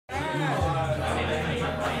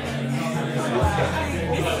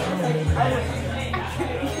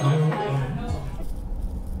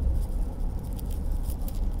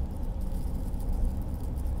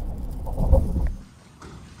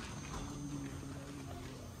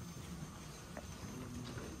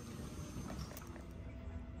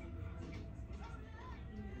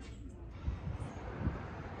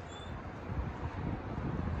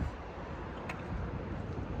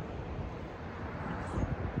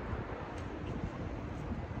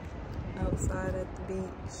Outside at the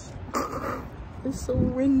beach. It's so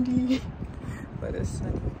windy, but it's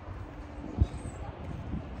sunny.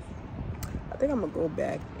 I think I'm gonna go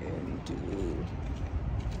back and do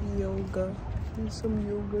yoga. Do some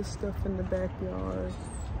yoga stuff in the backyard.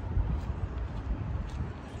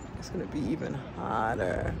 It's gonna be even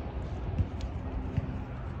hotter.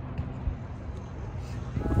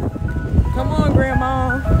 Come on,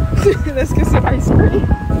 Grandma. Let's get some ice cream.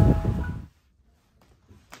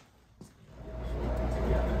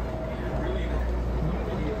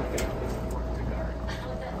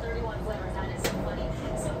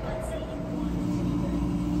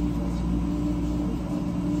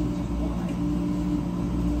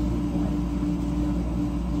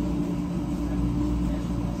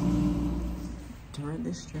 During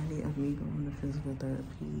this journey of me going to physical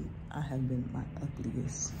therapy, I have been my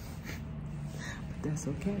ugliest. But that's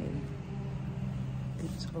okay.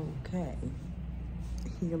 It's okay.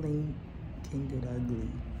 Healing can get ugly,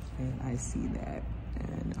 and I see that,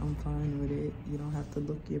 and I'm fine with it. You don't have to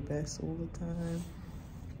look your best all the time,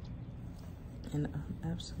 and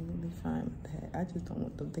I'm absolutely fine with that. I just don't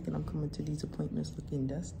want them thinking I'm coming to these appointments looking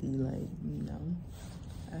dusty. Like, no,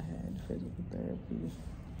 I had physical therapy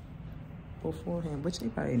beforehand, which they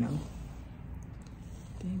probably know.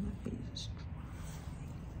 Damn, my face is dry.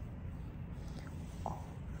 Oh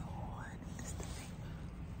Lord, it's the thing.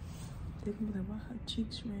 They're gonna be like, why her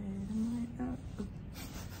cheeks red? I'm like,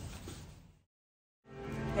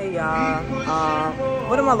 Hey y'all,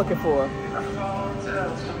 what am I looking for?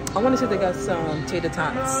 I want to see if they got some tater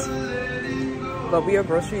tots, but we are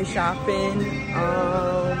grocery shopping.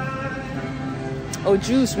 Oh,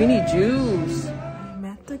 juice, we need juice. I'm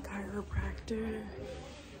at the chiropractor,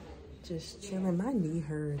 just chilling. My knee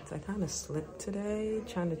hurts. I kind of slipped today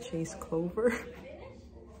trying to chase Clover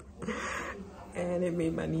and it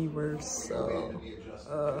made my knee worse. So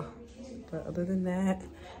but other than that,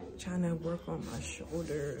 trying to work on my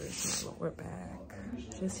shoulders, my lower back,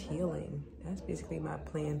 just healing. That's basically my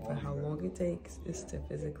plan for how long it takes, is to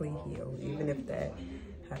physically heal, even if that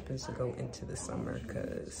happens to go into the summer,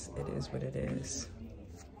 because it is what it is.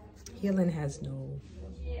 Healing has no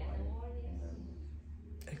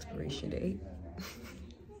expiration date.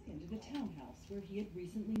 Into the townhouse where he had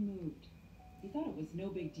recently moved. He thought it was no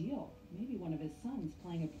big deal, maybe one of his sons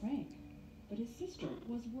playing a prank. But his sister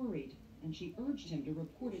was worried, and she urged him to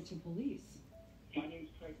report it to police. My name's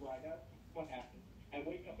Craig Ryder. What happened? I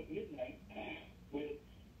wake up at midnight with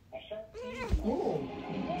a sharp pain.